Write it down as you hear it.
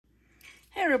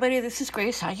Hey everybody, this is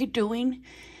Grace. How you doing?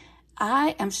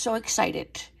 I am so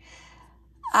excited.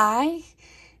 I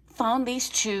found these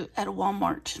two at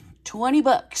Walmart. 20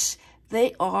 bucks.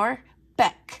 They are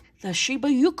back. The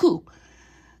Shibajuku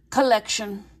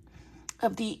collection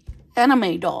of the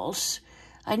anime dolls.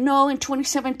 I know in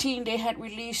 2017 they had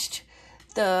released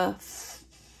the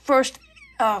first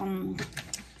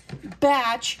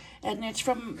batch, and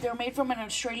they're made from an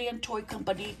Australian toy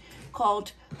company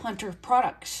called Hunter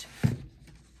Products.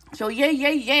 So yay,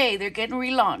 yay, yay, they're getting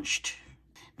relaunched.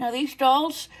 Now these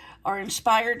dolls are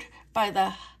inspired by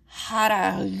the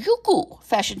Harajuku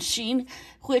fashion scene,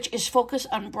 which is focused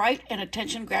on bright and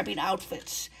attention-grabbing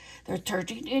outfits. They're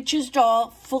 13 inches tall,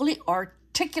 fully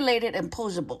articulated and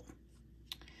posable.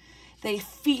 They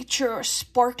feature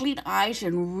sparkling eyes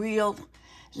and real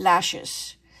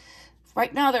lashes.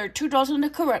 Right now there are two dolls in the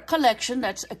collection.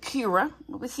 That's Akira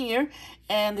over here,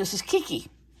 and this is Kiki.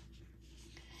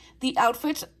 The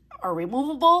outfits are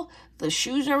removable. The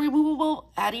shoes are removable,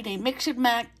 adding a mix and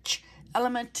match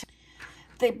element.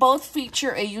 They both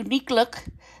feature a unique look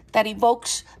that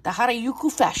evokes the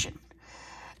Harajuku fashion.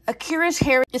 Akira's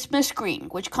hair is mist green,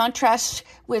 which contrasts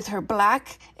with her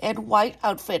black and white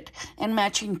outfit and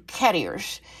matching cat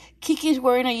ears. Kiki's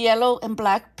wearing a yellow and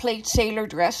black plaid sailor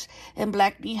dress and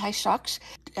black knee-high socks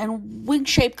and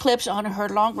wing-shaped clips on her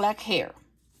long black hair.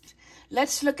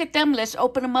 Let's look at them. Let's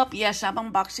open them up. Yes, I'm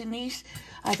unboxing these.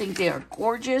 I think they are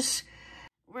gorgeous.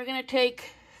 We're going to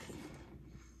take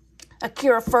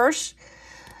Akira first.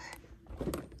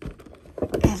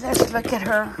 And let's look at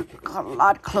her a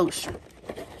lot closer.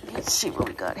 Let's see what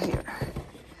we got here.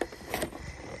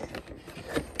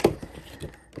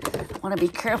 I want to be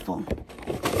careful.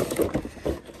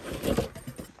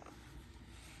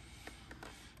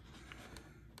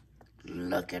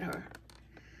 Look at her.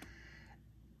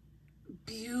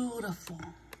 Beautiful.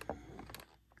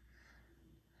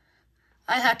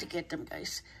 I had to get them,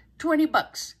 guys. 20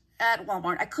 bucks at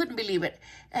Walmart. I couldn't believe it.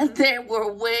 And they were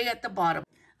way at the bottom.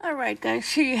 All right, guys.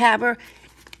 Here you have her.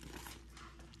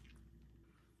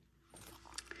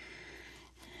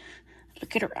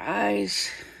 Look at her eyes.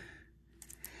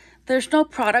 There's no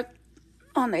product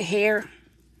on the hair.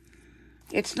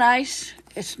 It's nice.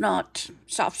 It's not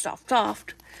soft,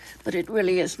 but it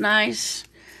really is nice.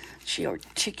 She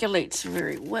articulates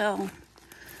very well.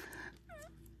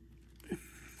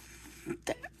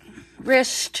 The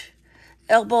wrist,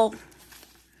 elbow,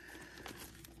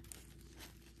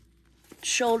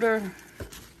 shoulder,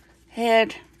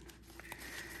 head.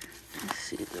 Let's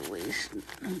see the waist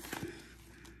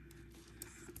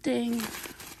thing.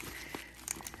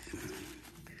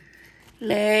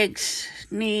 Legs,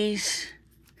 knees.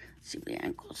 Let's see the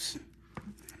ankles.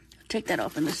 I'll take that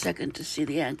off in a second to see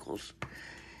the ankles.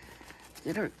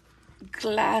 Look at her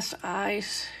glass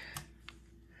eyes.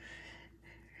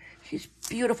 She's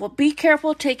beautiful. Be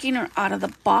careful taking her out of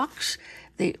the box.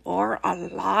 There are a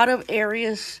lot of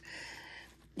areas.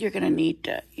 You're going to need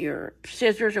your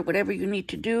scissors or whatever you need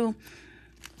to do.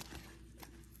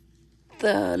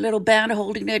 The little band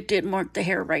holding it did mark the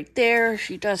hair right there.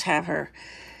 She does have her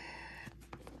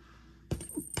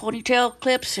ponytail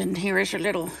clips, and here is her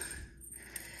little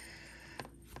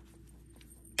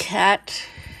cat.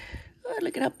 Oh,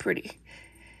 look at how pretty.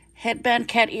 Headband,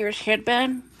 cat ears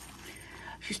headband.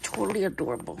 She's totally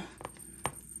adorable.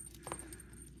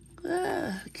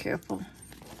 Be careful.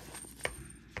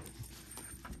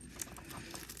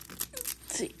 Let's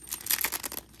see.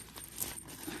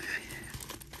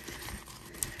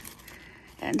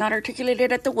 And not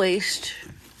articulated at the waist.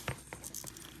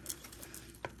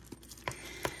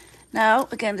 Now,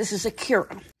 again, this is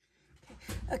Akira.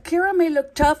 Akira may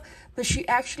look tough, but she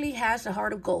actually has a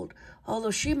heart of gold.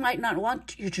 Although she might not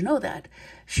want you to know that.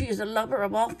 She is a lover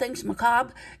of all things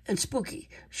macabre and spooky.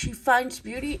 She finds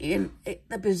beauty in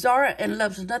the bizarre and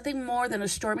loves nothing more than a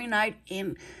stormy night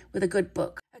in with a good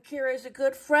book. Akira is a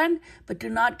good friend, but do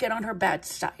not get on her bad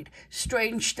side.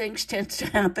 Strange things tend to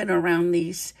happen around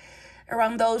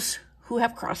those who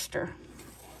have crossed her.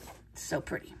 So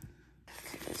pretty.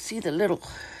 Okay, let's see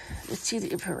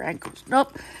her ankles.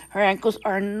 Nope, her ankles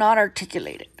are not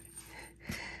articulated.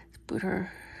 Let's put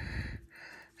her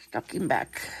stocking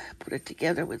back. Put it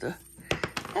together with there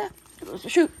goes the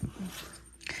shoe.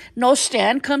 No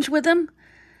stand comes with them.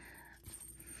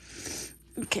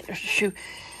 Okay, there's the shoe.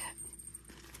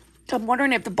 I'm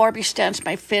wondering if the Barbie stands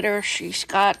might fit her. She's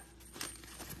got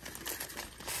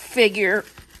figure.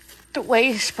 The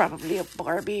waist, probably a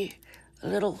Barbie. A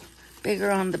little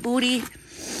bigger on the booty.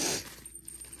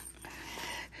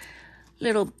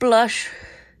 Little blush.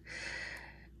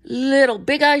 Little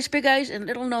big eyes, and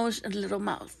little nose, and little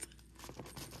mouth.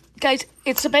 Guys,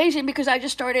 it's amazing because I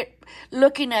just started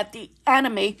looking at the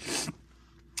anime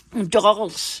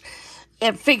dolls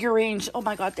and figurines. Oh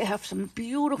my God, they have some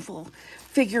beautiful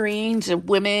figurines of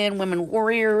women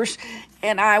warriors.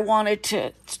 And I wanted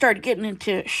to start getting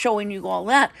into showing you all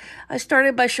that. I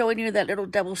started by showing you that little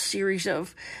double series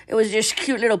of, it was just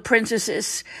cute little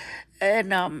princesses.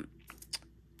 And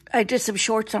I did some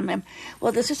shorts on them.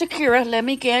 Well, this is Akira. Let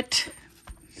me get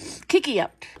Kiki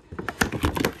out.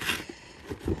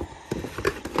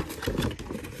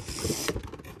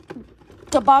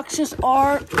 The boxes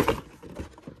are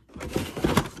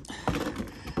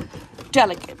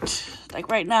delicate. Like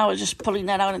right now, I was just pulling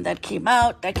that out and that came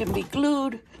out. That can be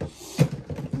glued.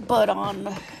 But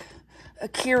on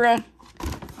Akira,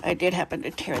 I did happen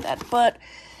to tear that. But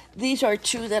these are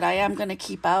two that I am going to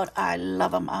keep out. I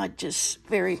love them. I'm just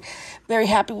very, very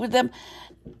happy with them.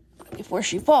 Before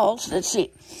she falls, let's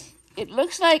see. It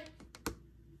looks like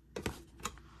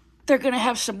they're going to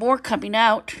have some more coming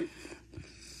out.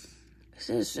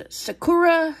 This is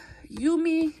Sakura,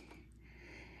 Yumi,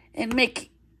 and Mickey.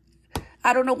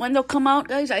 I don't know when they'll come out,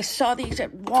 guys. I saw these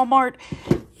at Walmart,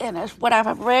 and as what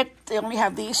I've read, they only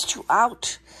have these two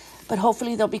out. But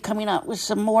hopefully they'll be coming out with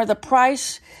some more. The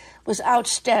price was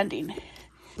outstanding.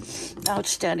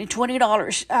 Outstanding.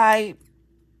 $20. I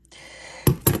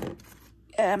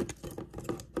am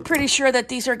pretty sure that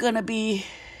these are going to be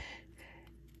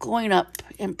going up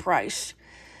in price,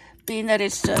 being that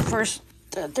it's the first,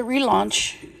 the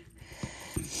relaunch.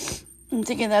 I'm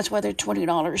thinking that's why they're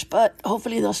 $20, but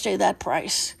hopefully they'll stay that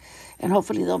price, and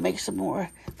hopefully they'll make some more.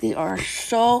 They are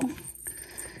so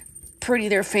pretty.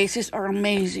 Their faces are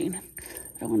amazing.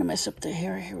 I don't want to mess up the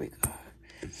hair. Here we go.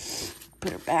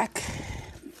 Put her back.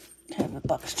 Have a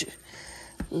box to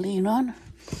lean on.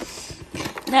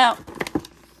 Now,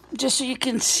 just so you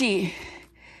can see,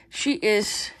 she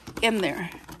is in there.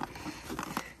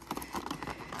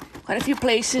 Quite a few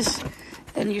places,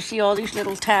 and you see all these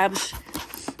little tabs.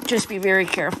 Just be very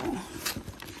careful.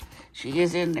 She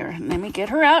is in there. Let me get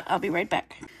her out. I'll be right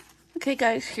back. Okay,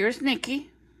 guys, here's Nikki.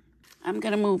 I'm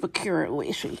going to move Akira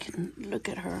away so you can look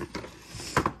at her.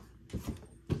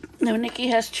 Now, Nikki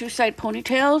has two side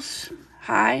ponytails.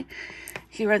 Hi.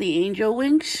 Here are the angel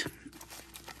wings.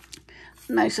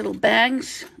 Nice little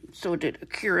bangs. So did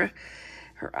Akira.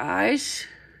 Her eyes,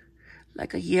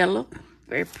 like a yellow.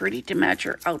 Very pretty to match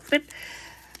her outfit.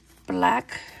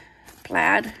 Black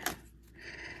plaid.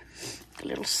 A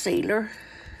little sailor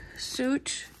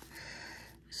suit.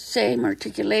 Same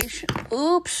articulation.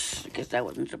 Oops. I guess that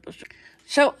wasn't supposed to.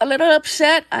 So, a little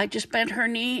upset. I just bent her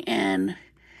knee and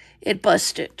it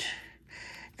busted.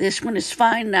 This one is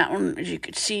fine. That one, as you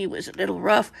could see, was a little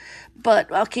rough.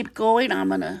 But I'll keep going. I'm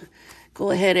going to go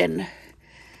ahead and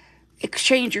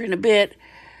exchange her in a bit.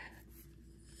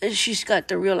 She's got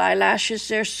the real eyelashes.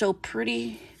 They're so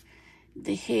pretty.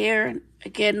 The hair,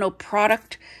 again, no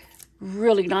product.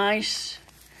 Really nice.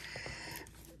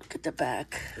 Look at the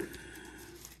back.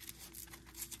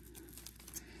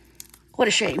 What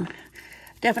a shame.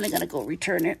 Definitely going to go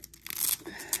return it.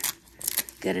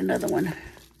 Get another one.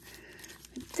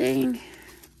 Thing.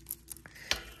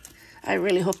 I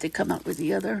really hope they come out with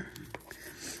the other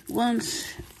ones.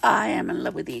 I am in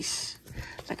love with these.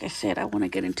 Like I said, I want to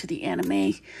get into the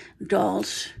anime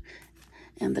dolls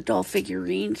and the doll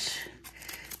figurines.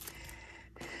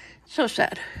 So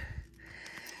sad.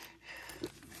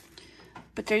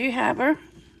 But there you have her.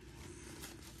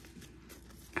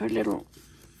 Her little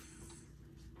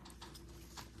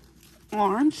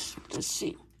arms. Let's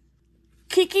see.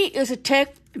 Kiki is a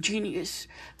tech genius.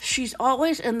 She's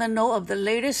always in the know of the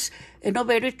latest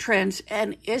innovative trends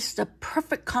and is the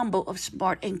perfect combo of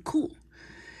smart and cool.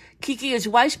 Kiki is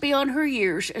wise beyond her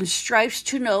years and strives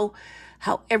to know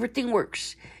how everything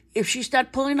works. If she's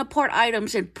not pulling apart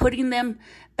items and putting them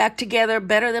back together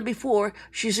better than before,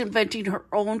 she's inventing her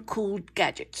own cool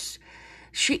gadgets.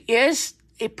 She is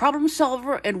a problem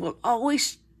solver and will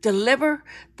always deliver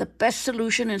the best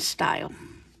solution in style.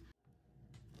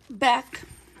 Back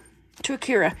to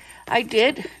Akira. I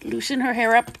did loosen her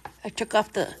hair up. I took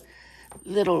off the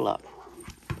little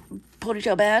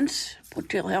ponytail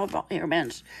hair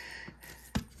bands.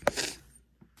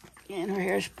 And her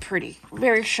hair is pretty.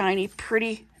 Very shiny,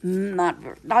 pretty.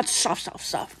 Not soft,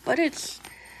 but it's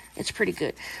pretty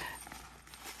good.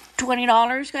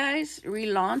 $20, guys.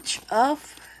 Relaunch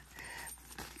of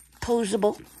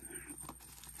posable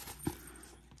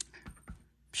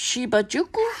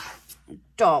Shibajuku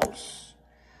dolls.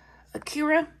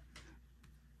 Akira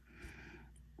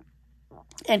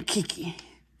and Kiki.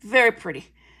 Very pretty.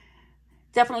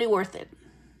 Definitely worth it.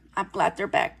 I'm glad they're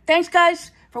back. Thanks,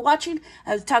 guys, for watching.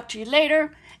 I'll talk to you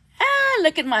later.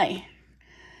 Look at my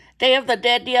Day of the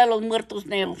Dead, Dia de los Muertos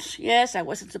nails. Yes, I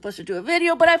wasn't supposed to do a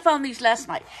video, but I found these last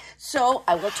night. So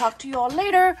I will talk to you all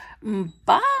later.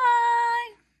 Bye.